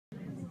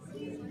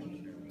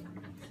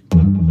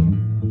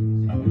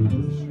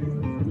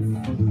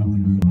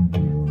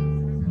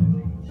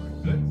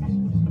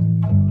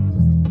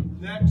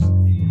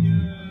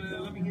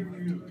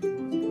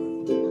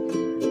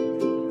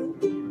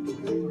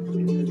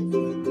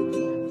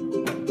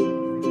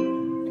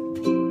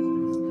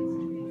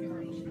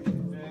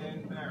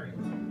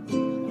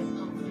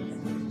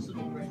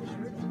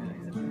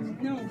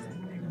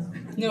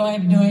I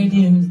have no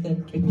idea who's the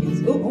trick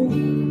is. Oh.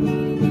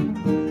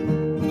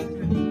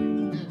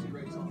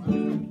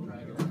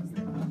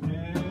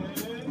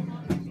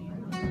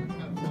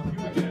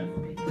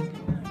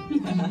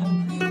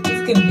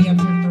 It's gonna be up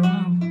here for a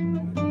while.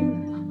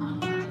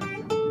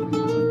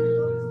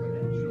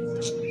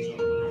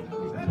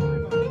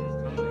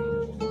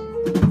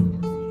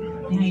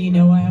 Now you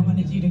know why I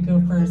wanted you to go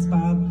first,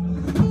 Bob.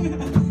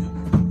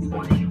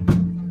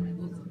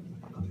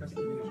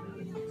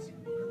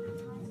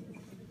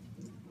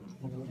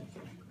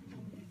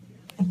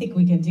 I think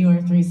we can do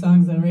our 3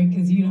 songs though, right?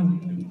 Because you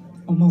don't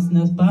almost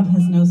know. Bob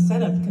has no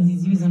setup because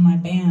he's using my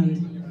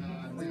band.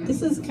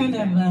 This is kind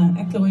of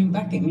echoing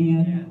back at me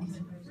at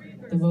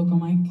the vocal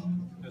mic.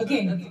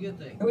 Okay, that's a good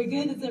thing. Are we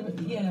good?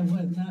 Yeah,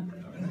 what?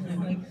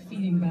 Not like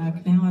feeding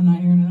back. Now I'm not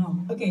hearing at all.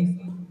 Okay,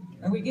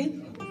 are we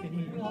good?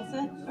 We all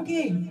set?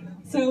 Okay,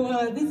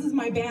 so this is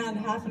my band,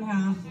 half and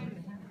half.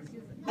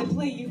 I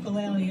play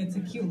ukulele. It's a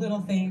cute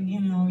little thing,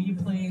 you know. You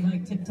play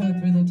like Tiptoe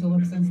Through the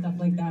Tulips and stuff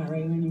like that,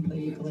 right? When you play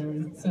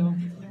ukulele. So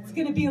it's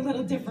gonna be a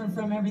little different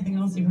from everything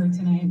else you've heard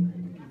tonight.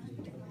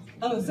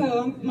 Oh,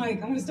 so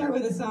Mike, I'm gonna start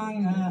with a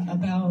song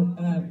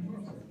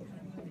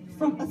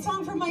a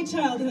song from my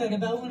childhood,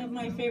 about one of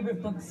my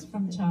favorite books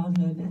from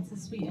childhood. It's a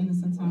sweet,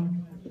 innocent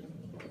song.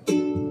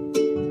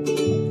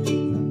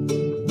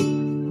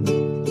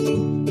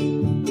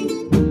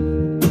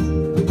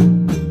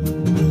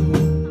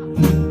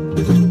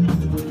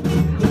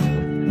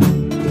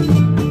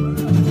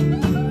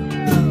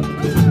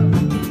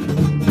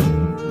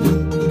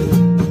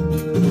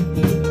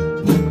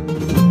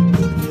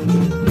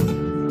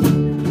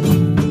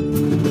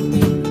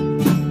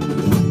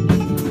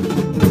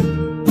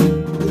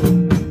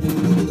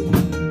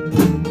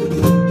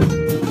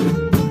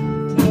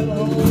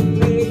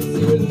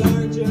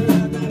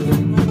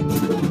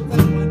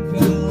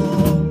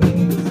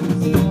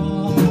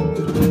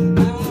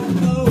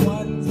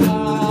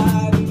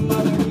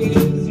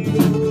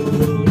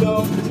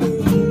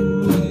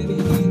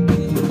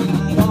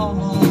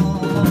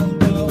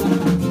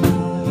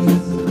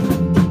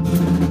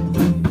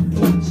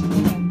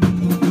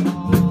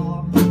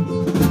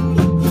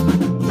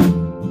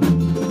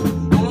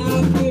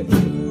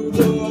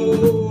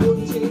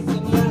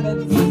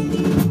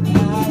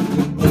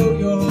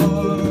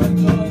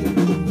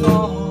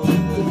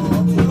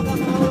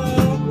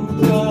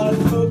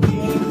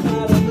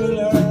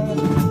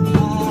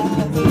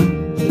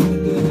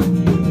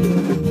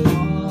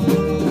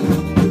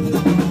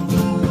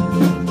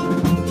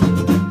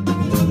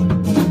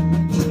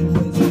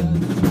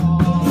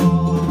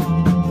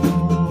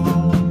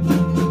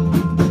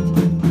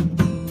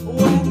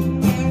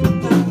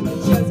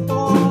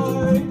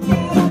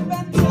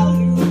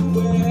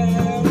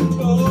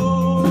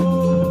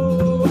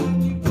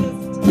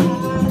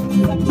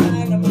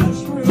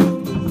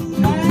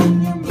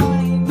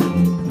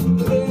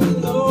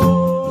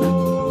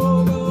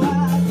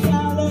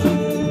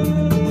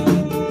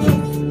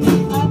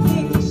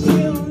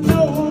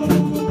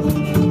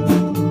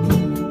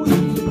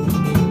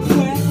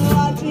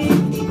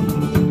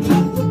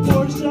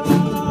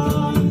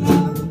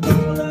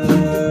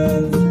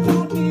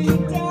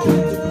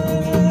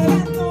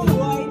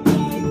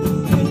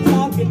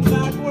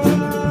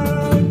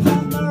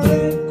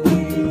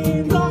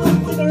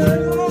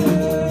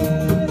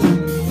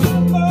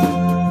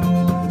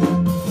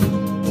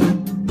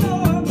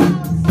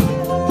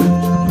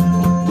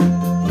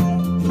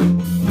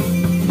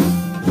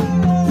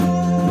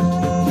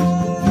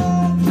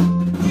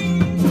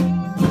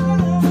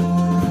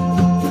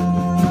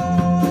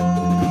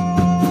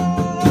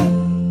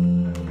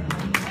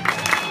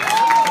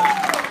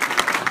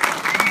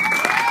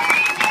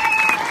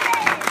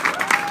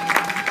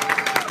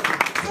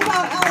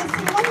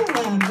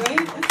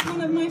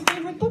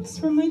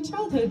 From my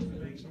childhood.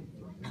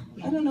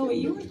 I don't know what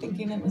you were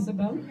thinking it was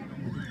about.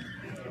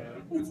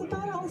 It's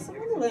about Alice in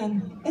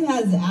Wonderland. It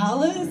has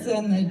Alice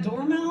and the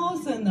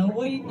Dormouse and the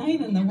White Knight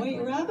and the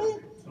White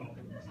Rabbit.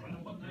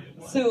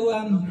 So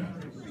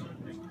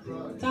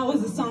that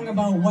was a song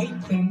about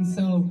white things,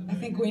 so I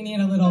think we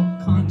need a little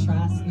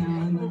contrast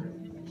now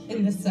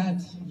in the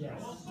set.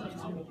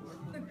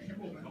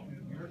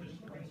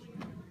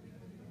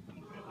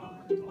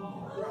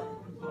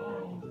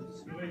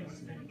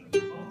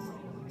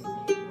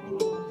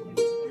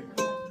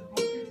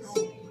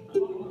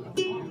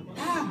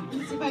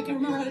 I can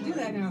remember how to do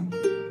that now.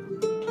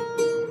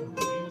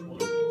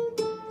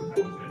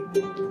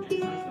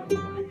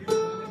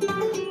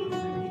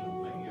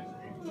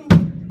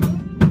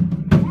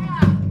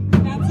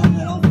 That's a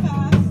little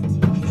fast.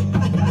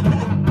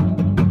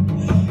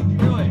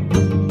 Really?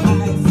 I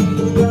see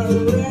a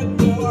red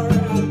door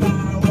and I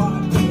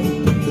want to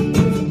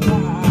be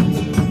back.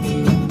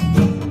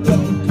 No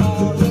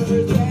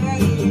colors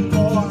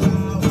anymore, I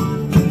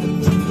want them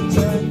to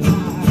turn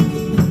back.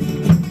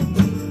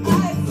 I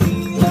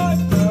see the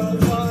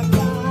girls walk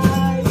by.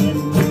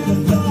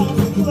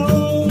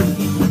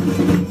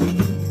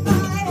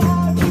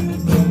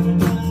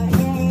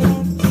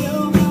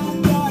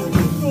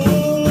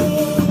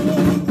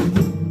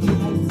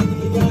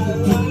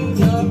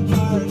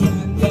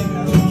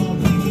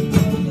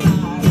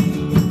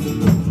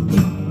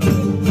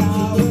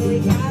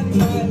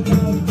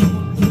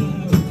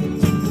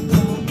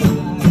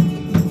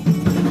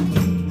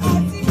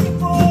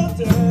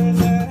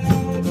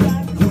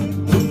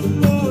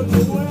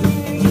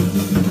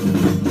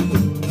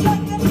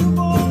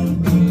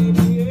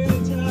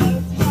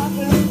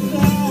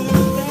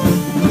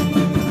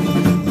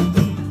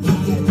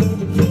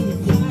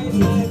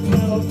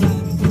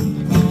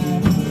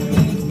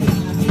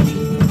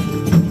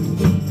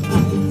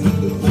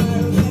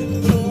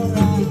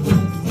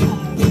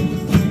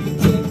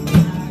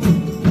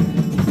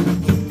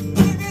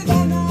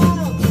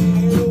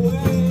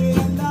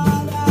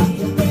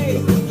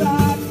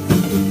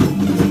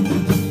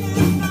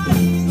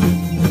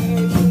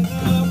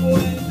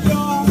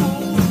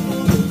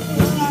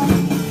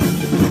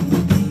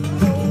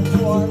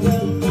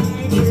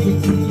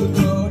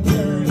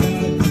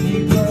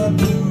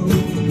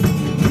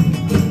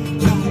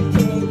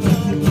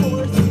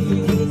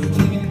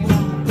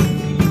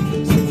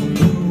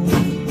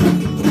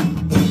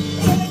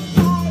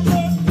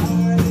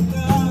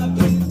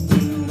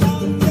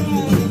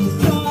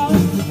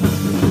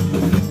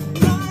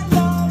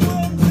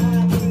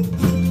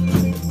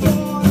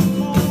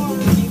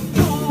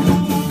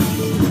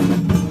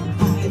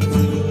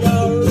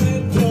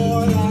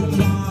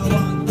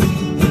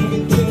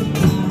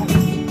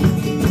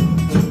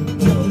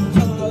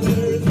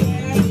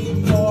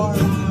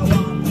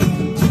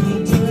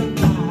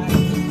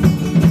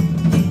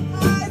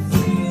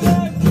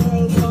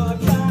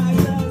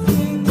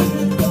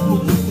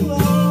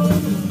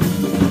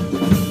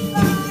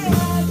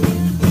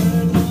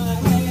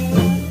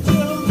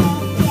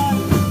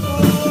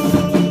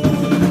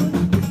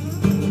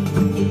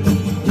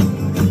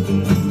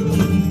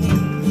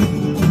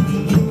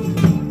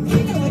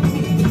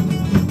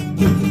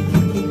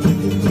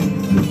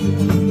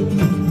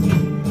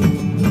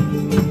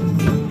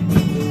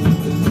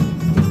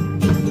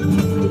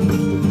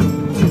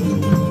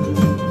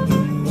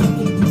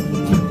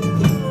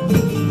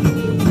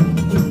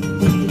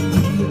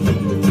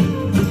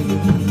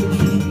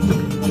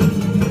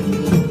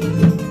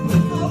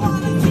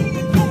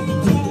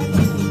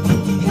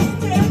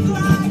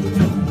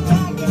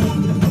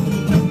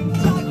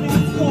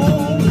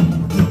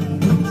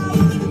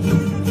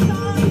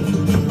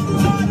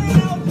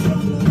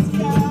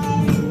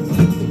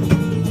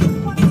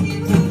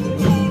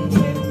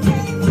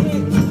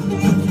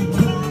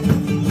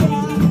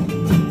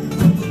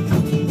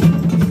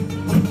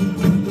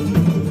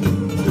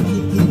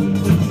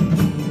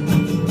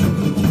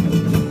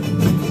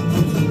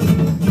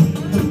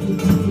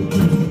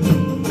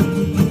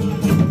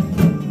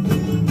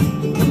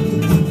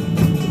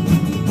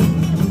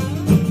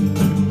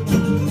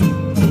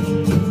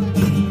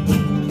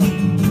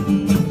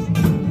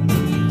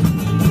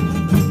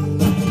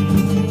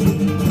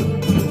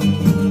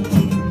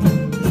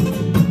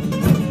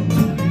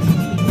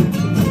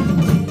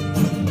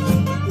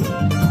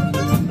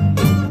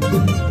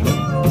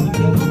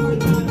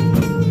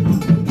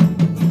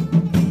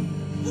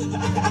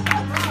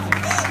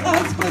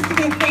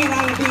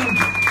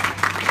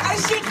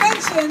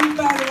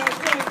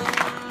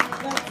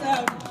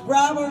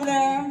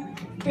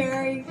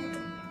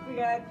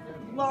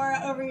 got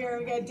Laura over here,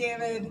 we got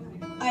David.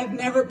 I've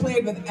never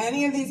played with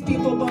any of these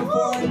people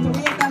before. 3 of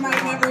them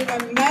I've never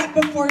even met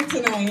before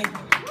tonight.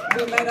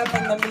 We met up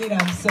on the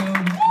meetup, so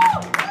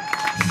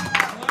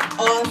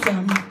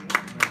awesome.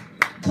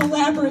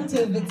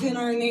 Collaborative, it's in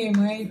our name,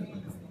 right?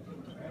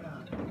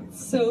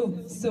 So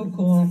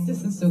cool.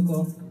 This is so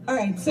cool. All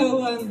right,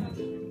 so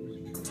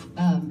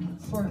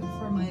for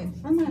my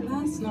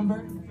last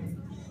number,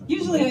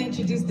 usually I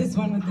introduce this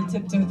one with the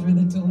tiptoe through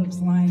the tulips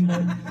line,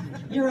 but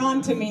you're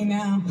on to me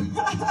now.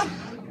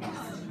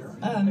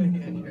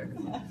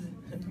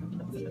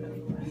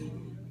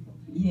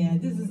 Yeah,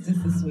 this is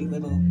just a sweet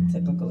little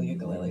typical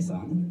ukulele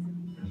song.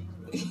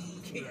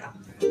 Yeah.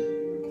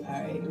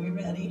 All right, we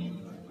ready?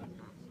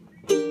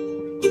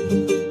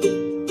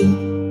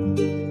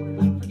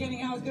 I'm forgetting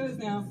how it goes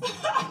now.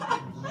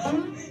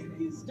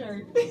 You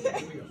start.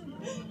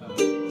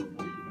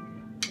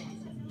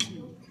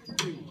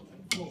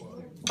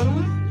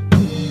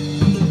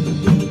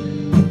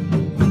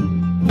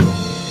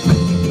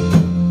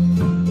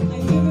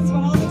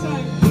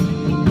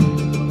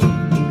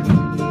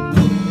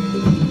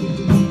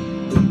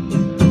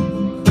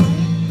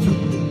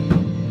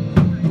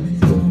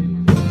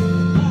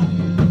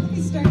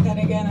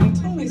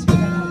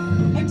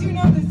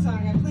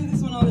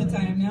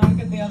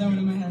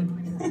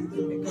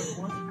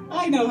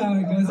 I know how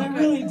it goes. I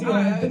really do.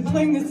 I've been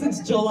playing this since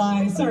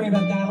July. Sorry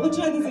about that. We'll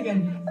try this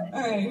again.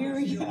 All right, here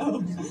we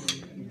go.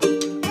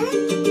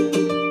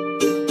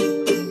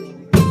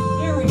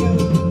 There we go.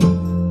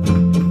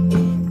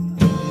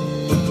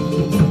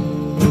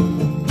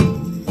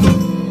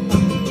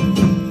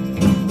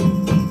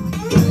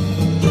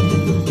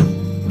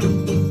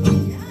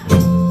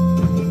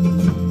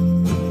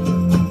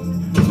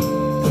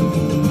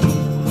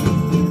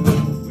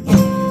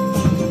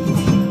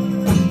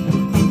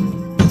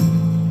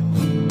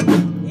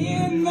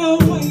 In the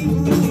white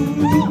room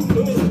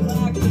with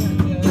black hair,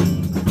 you're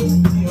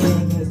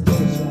the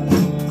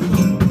station.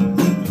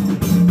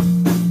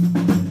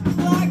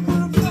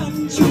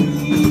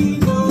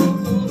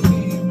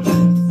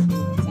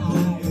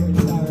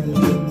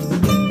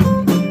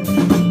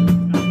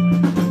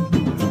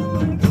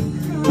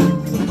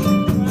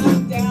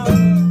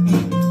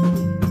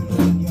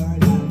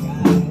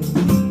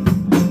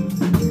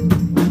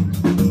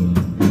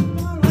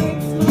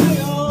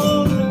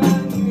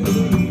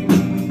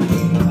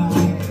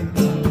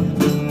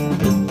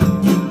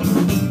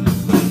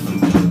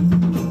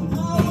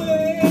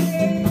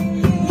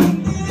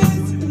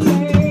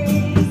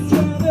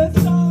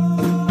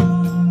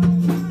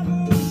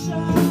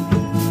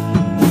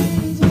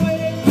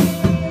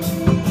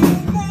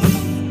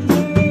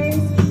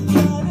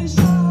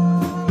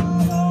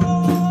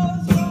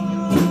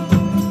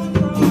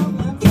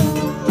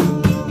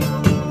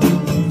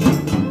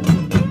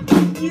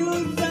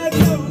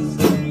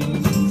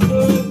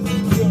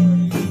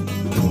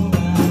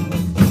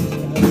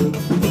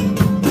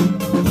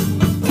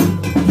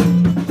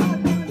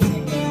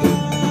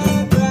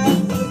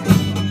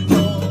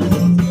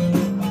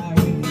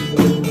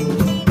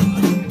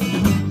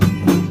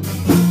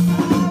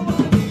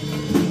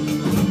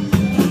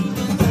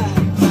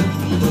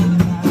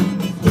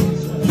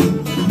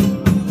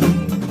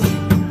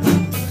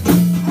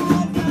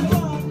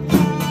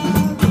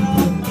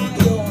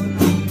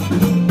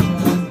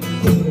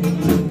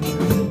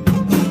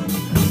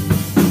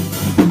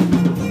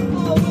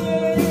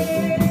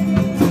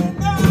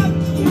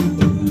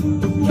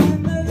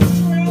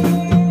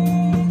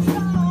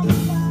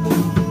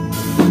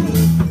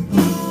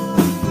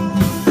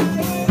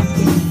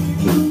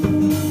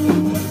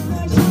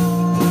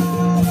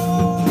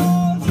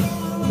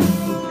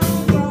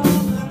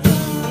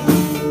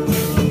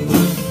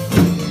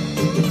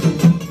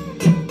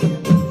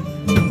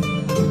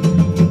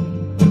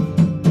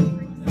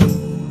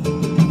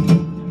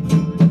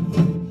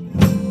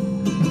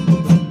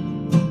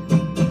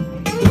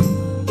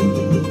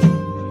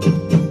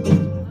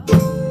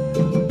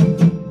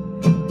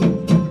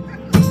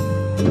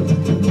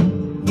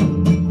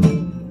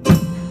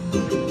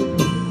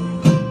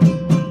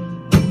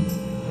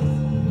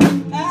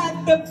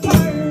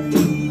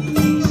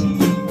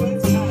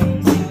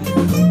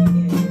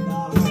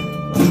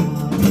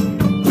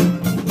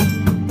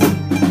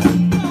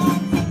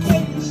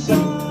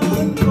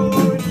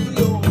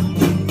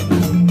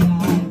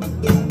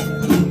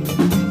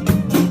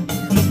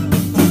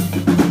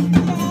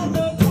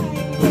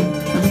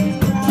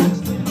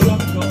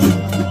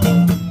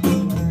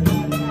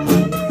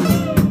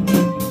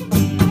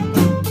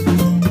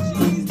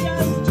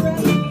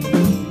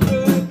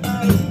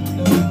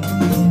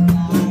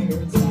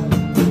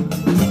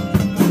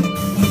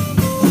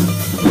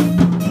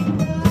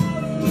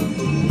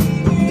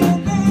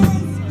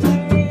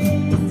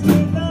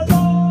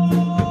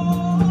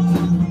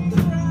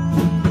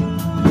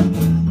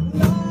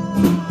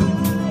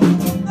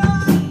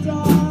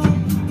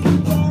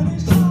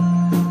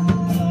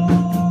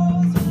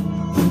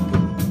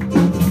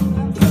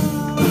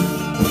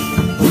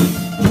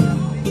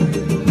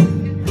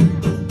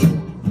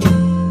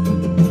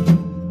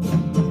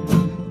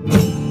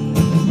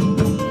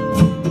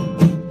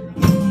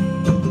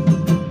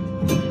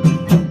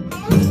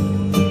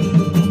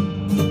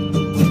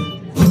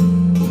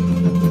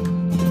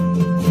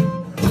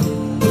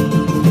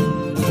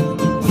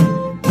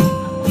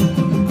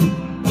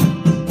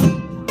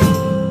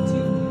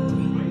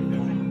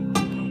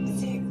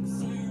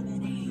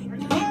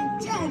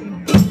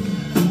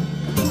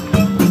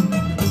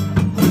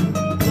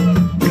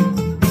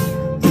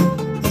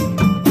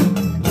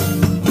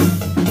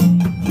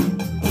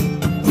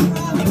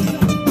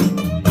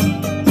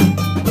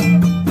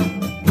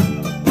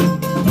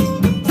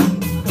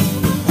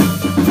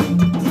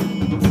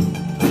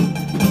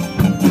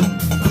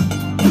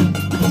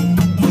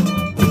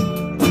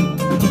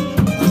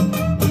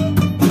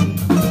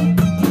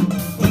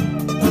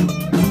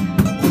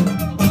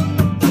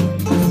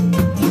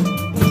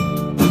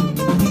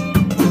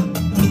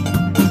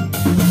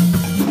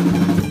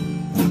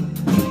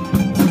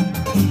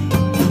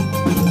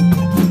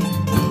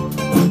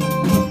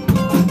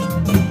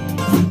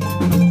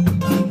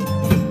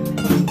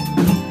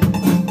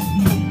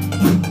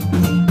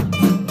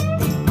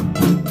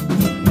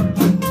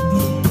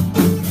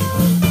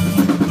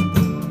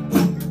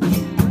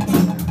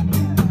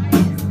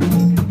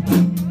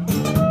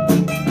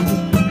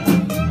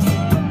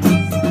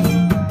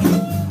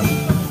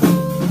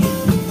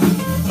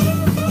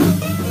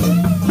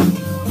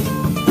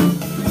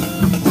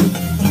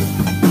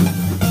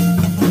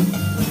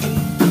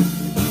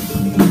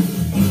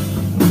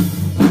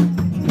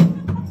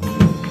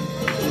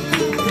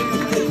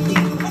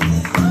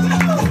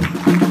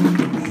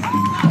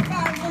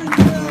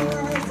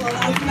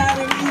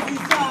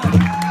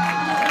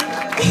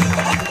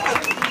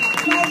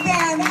 My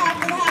band,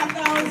 half and half.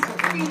 That was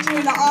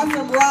featuring the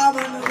awesome Rob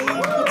on the lead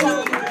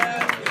guitar.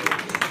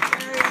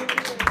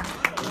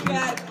 We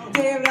got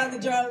David on the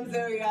drums,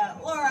 and we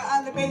got Laura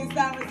on the bass.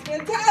 That was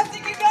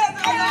fantastic. You guys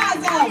are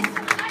awesome.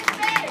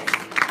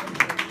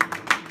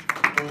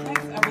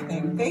 That's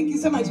everything. Thank you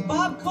so much.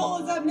 Bob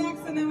Cole is up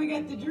next, and then we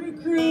got the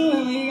Drew crew,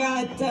 and we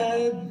got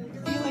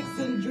Felix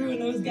and Drew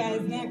and those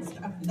guys next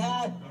after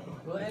that.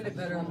 We'll end it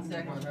better on the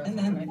second one. And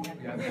then,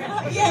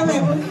 yeah,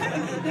 right. Well,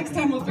 next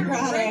time we'll figure out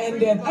how to end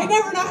it. I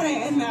never know how to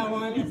end that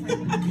one.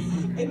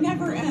 It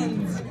never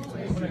ends.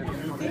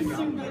 Thanks,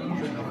 everybody.